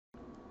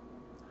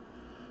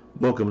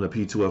Welcome to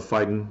P2F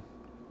Fighting.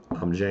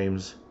 I'm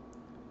James,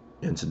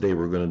 and today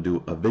we're going to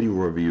do a video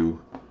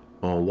review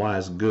on why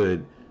it's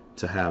good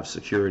to have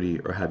security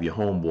or have your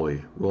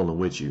homeboy rolling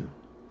with you.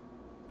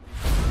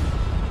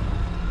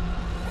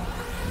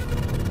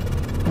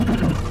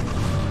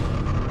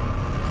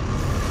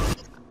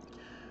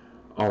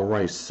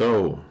 Alright,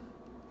 so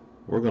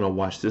we're going to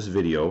watch this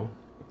video,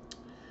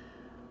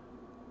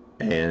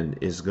 and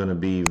it's going to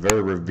be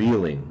very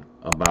revealing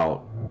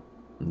about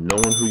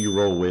knowing who you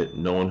roll with,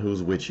 knowing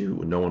who's with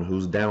you, knowing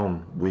who's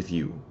down with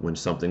you when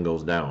something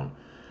goes down.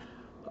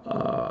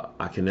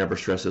 I can never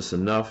stress this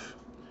enough.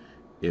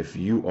 If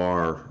you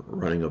are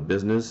running a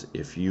business,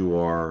 if you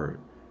are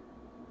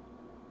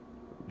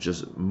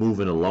just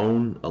moving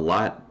alone a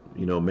lot,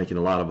 making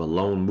a lot of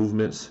alone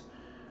movements,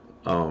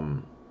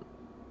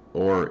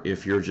 or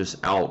if you're just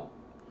out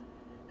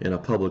in a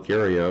public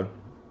area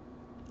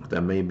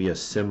that may be a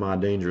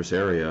semi-dangerous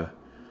area,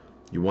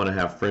 you want to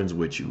have friends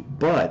with you.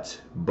 But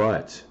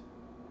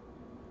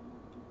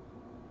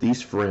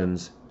these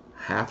friends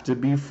have to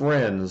be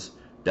friends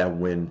that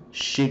when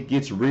shit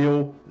gets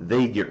real,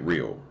 they get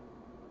real.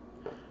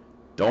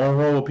 Don't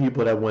roll with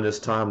people that when it's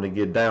time to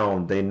get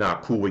down, they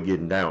not cool with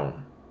getting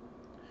down.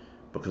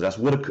 Because that's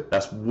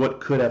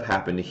what could have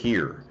happened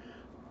here.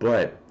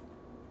 But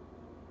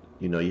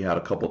you had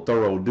a couple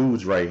thorough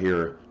dudes right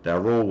here that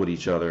roll with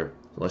each other.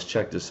 Let's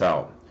check this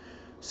out.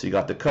 So you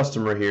got the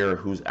customer here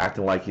who's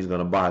acting like he's going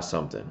to buy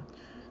something.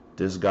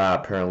 This guy,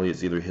 apparently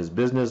it's either his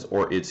business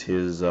or it's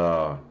his,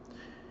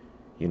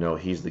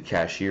 he's the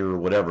cashier or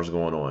whatever's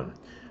going on.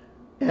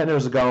 And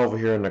there's a guy over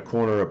here in the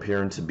corner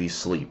appearing to be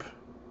asleep.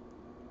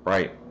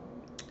 Right?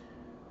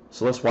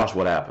 So let's watch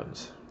what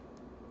happens.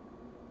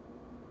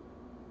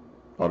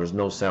 Oh, there's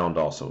no sound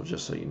also,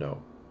 just so you know.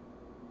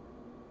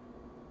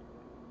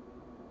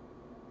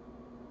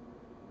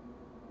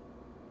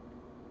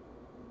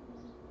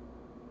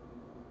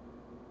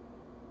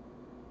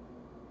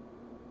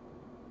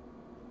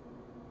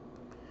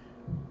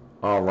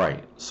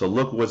 Alright, so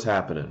look what's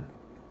happening.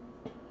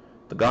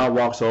 The guy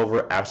walks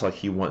over, acts like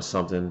he wants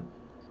something.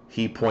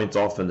 He points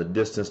off in the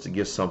distance to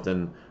get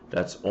something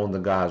that's on the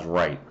guy's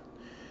right.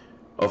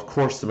 Of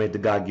course, to make the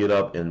guy get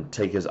up and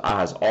take his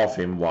eyes off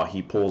him while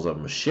he pulls a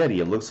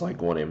machete, it looks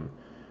like, on him.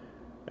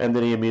 And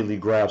then he immediately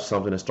grabs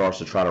something and starts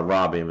to try to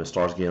rob him and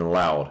starts getting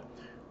loud.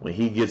 When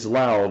he gets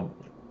loud,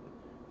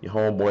 your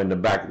homeboy in the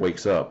back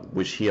wakes up,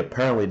 which he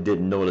apparently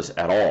didn't notice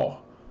at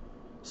all.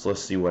 So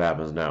let's see what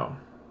happens now.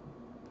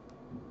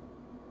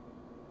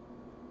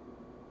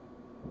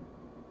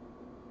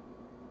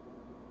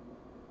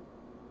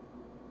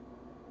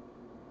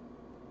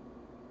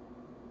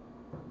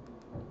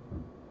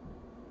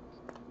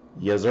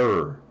 Yes,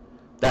 sir.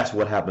 That's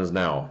what happens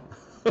now.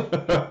 His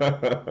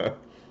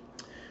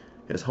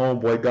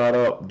homeboy got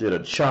up, did a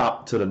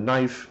chop to the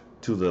knife,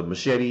 to the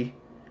machete,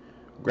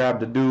 grabbed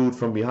the dude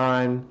from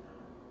behind,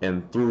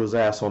 and threw his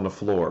ass on the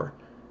floor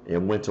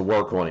and went to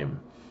work on him.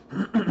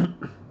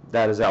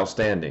 That is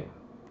outstanding.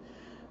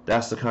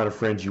 That's the kind of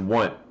friend you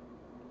want,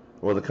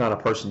 or the kind of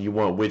person you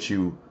want with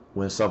you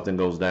when something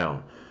goes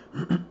down.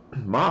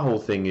 My whole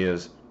thing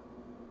is,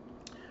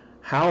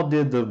 how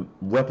did the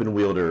weapon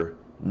wielder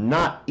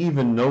not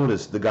even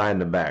notice the guy in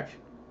the back?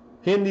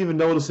 He didn't even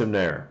notice him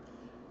there.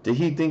 Did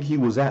he think he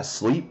was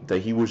asleep, that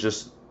he was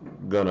just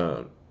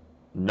gonna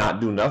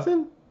not do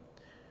nothing?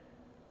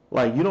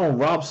 Like, you don't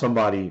rob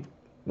somebody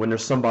when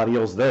there's somebody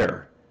else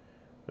there.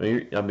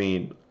 I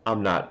mean,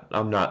 I'm not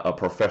a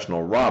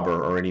professional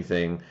robber or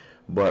anything,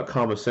 but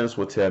common sense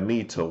would tell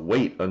me to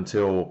wait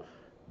until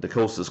the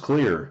coast is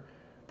clear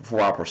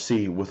before I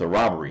proceed with a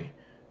robbery,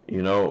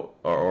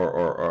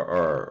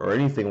 or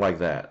anything like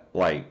that.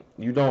 Like,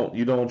 you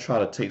don't try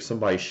to take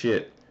somebody's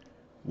shit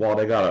while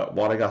they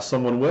got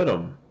someone with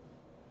them.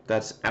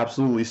 That's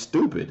absolutely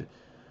stupid.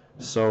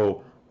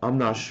 So I'm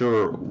not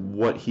sure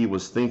what he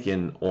was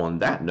thinking on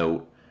that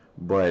note,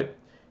 but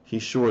he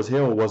sure as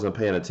hell wasn't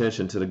paying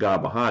attention to the guy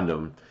behind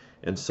him.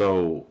 And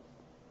so,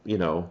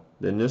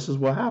 then this is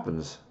what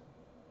happens.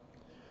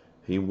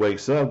 He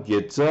wakes up,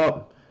 gets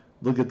up,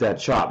 look at that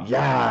chop,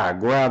 yeah,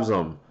 grabs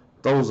him,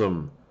 throws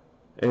him,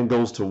 and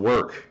goes to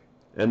work.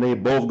 And they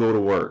both go to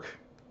work.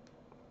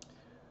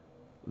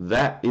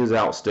 That is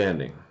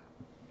outstanding.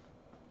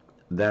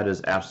 That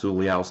is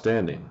absolutely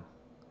outstanding.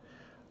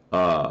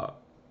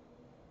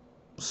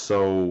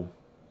 So,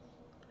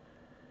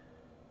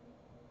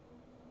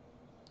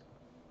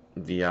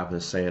 yeah, I've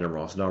been saying it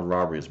wrong. It's not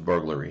robbery, it's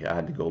burglary. I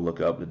had to go look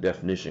up the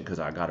definition because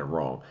I got it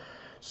wrong.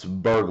 It's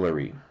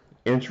burglary.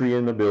 Entry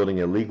in the building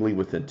illegally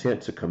with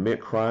intent to commit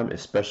crime,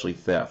 especially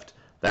theft.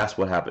 That's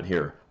what happened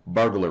here.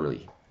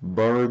 Burglary.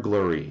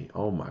 Burglary.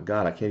 Oh my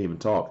God, I can't even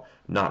talk.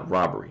 Not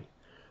robbery.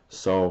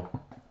 So,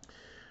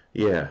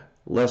 yeah,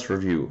 let's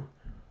review.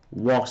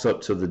 Walks up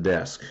to the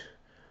desk.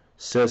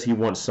 Says he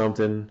wants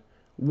something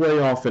way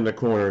off in the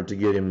corner to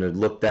get him to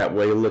look that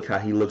way. Look how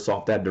he looks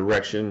off that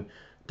direction.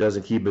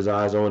 Doesn't keep his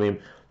eyes on him.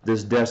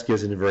 This desk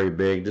isn't very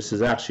big. This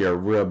is actually a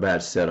real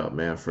bad setup,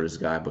 man, for this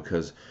guy,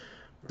 because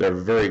they're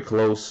very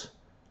close.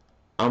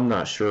 I'm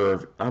not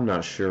sure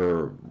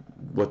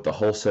what the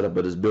whole setup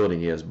of this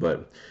building is,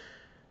 but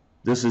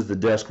this is the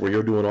desk where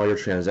you're doing all your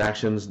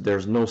transactions.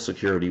 There's no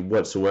security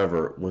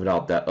whatsoever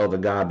without that other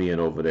guy being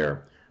over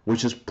there,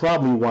 which is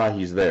probably why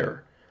he's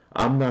there.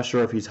 I'm not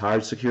sure if he's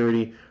hired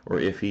security or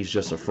if he's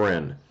just a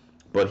friend,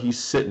 but he's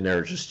sitting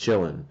there just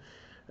chilling,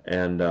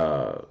 and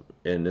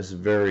in this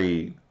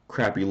very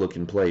crappy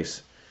looking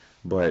place.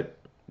 But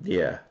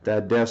yeah,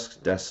 that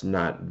desk, that's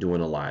not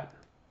doing a lot.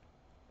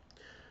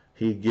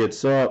 He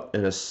gets up,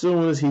 and as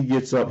soon as he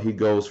gets up, he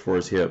goes for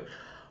his hip.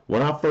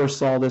 When I first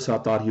saw this, I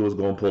thought he was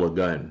going to pull a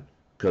gun,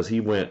 because he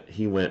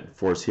went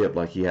for his hip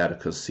like he had a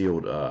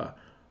concealed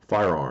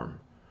firearm.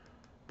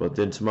 But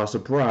then, to my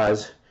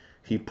surprise,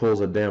 he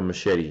pulls a damn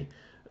machete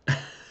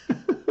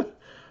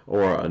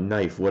or a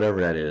knife,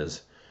 whatever that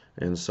is.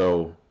 And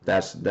so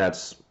that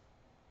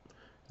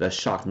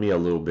shocked me a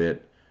little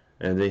bit.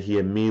 And then he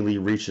immediately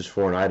reaches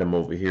for an item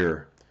over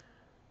here,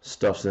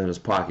 stuffs it in his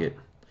pocket.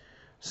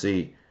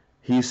 See,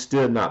 he's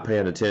still not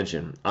paying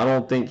attention. I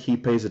don't think he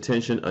pays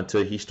attention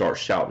until he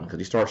starts shouting, because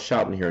he starts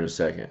shouting here in a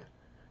second.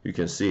 You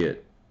can see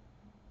it.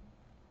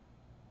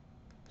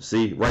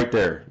 See, right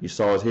there. You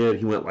saw his head.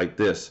 He went like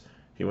this.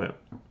 He went,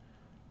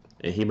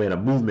 and he made a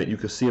movement. You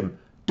could see him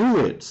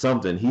do it.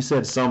 Something. He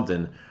said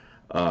something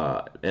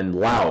and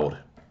loud,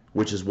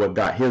 which is what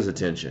got his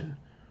attention.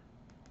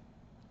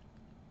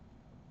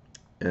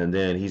 And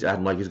then he's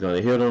acting like he's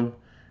going to hit him.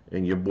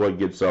 And your boy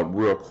gets up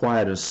real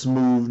quiet and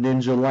smooth,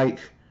 ninja-like.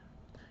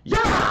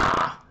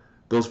 Yeah!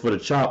 Goes for the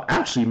chop.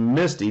 Actually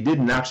missed. He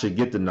didn't actually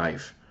get the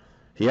knife.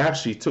 He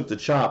actually took the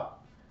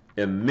chop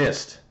and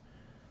missed.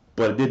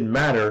 But it didn't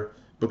matter,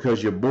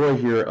 because your boy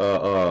here,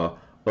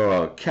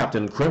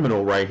 Captain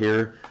Criminal right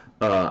here,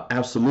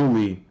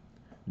 absolutely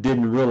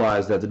didn't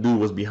realize that the dude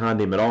was behind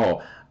him at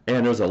all.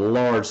 And there's a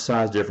large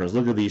size difference.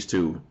 Look at these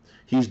two.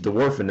 He's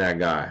dwarfing that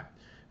guy.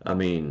 I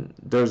mean,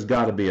 there's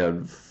got to be a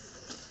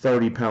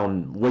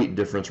 30-pound weight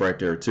difference right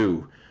there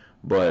too.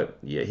 But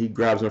yeah, he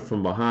grabs him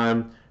from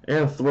behind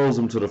and throws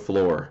him to the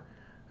floor.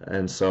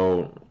 And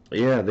so,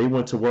 yeah, they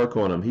went to work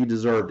on him. He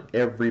deserved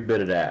every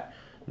bit of that.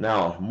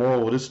 Now,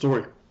 moral of this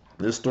story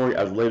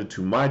is related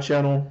to my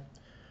channel,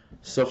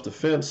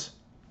 self-defense.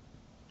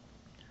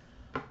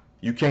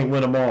 You can't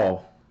win them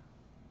all,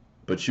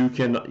 but you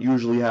can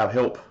usually have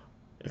help.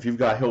 If you've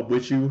got help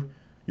with you,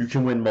 you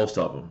can win most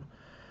of them.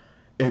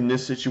 In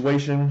this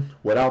situation,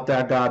 without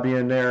that guy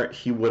being there,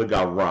 he would have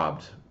got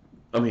robbed.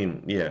 I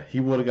mean, yeah, he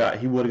would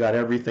have got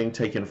everything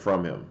taken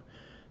from him.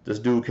 This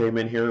dude came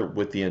in here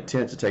with the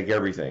intent to take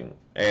everything,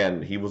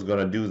 and he was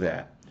going to do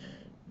that.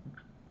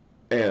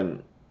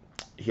 And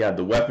he had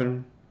the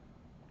weapon,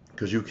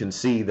 because you can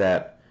see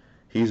that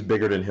he's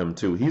bigger than him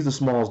too. He's the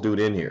smallest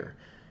dude in here.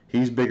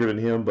 He's bigger than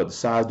him, but the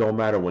size don't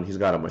matter when he's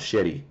got a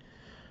machete.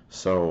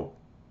 So,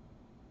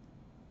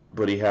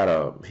 but he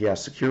had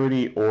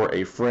security or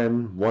a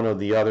friend, one or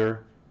the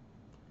other.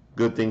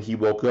 Good thing he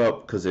woke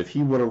up, because if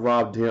he would have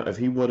robbed him, if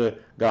he would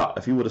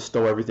have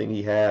stole everything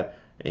he had,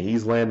 and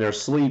he's laying there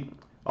asleep,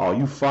 oh,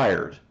 you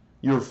fired.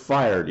 You're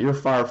fired. You're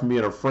fired from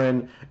being a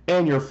friend,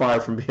 and you're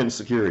fired from being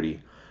security.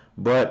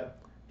 But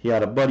he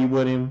had a buddy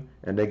with him,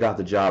 and they got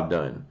the job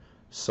done.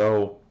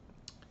 So,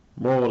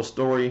 moral of the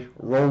story,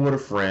 roll with a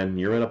friend.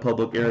 You're in a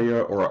public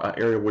area or an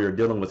area where you're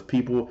dealing with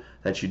people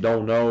that you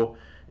don't know.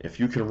 If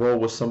you can roll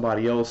with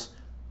somebody else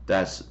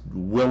that's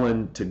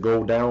willing to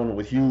go down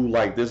with you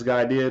like this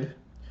guy did,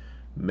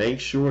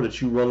 make sure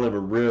that you roll in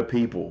with real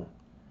people.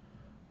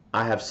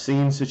 I have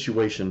seen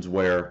situations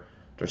where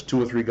there's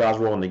 2 or 3 guys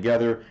rolling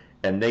together,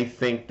 and they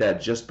think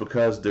that just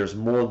because there's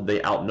more,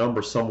 they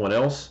outnumber someone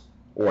else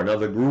or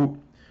another group,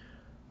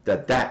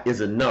 that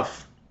is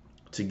enough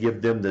to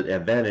give them the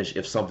advantage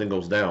if something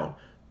goes down.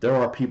 There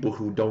are people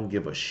who don't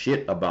give a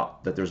shit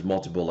about that there's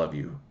multiple of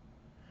you.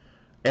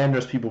 And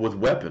there's people with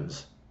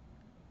weapons.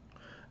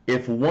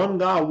 If one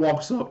guy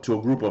walks up to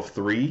a group of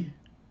 3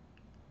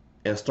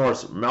 and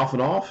starts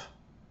mouthing off,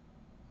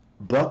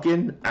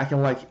 bucking,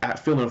 acting like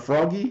feeling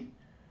froggy,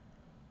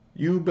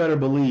 you better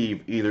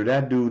believe either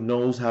that dude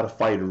knows how to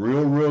fight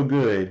real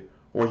good,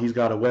 or he's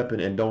got a weapon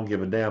and don't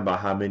give a damn about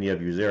how many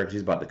of you's there, because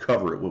he's about to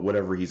cover it with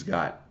whatever he's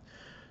got.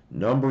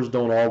 Numbers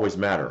don't always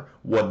matter.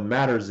 What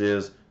matters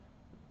is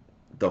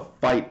the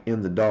fight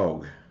in the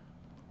dog.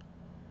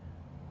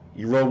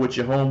 You roll with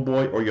your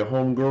homeboy or your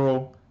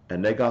homegirl,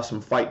 and they got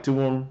some fight to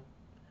them,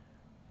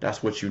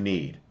 that's what you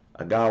need.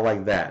 A guy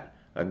like that.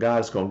 A guy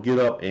that's going to get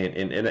up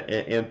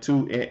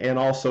and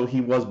also he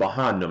was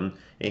behind them,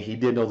 and he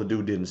did know the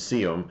dude didn't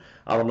see him.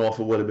 I don't know if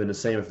it would have been the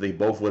same if they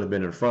both would have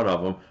been in front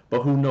of him,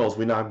 but who knows?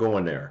 We're not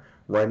going there.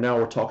 Right now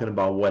we're talking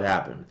about what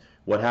happened.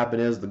 What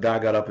happened is the guy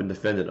got up and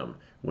defended him.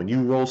 When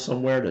you roll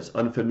somewhere that's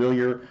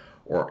unfamiliar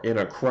or in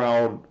a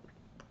crowd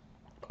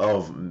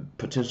of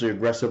potentially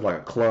aggressive, like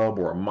a club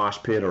or a mosh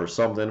pit or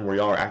something where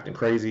y'all are acting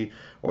crazy,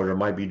 or there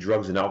might be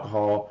drugs and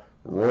alcohol,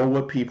 roll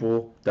with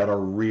people that are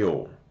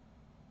real.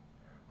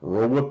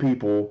 Roll with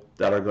people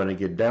that are going to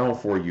get down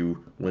for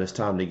you when it's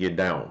time to get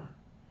down.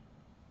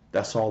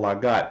 That's all I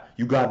got.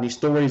 You got any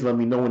stories? Let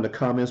me know in the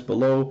comments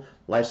below.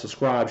 Like,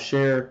 subscribe,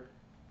 share.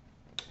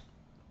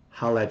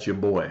 Holla at your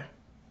boy.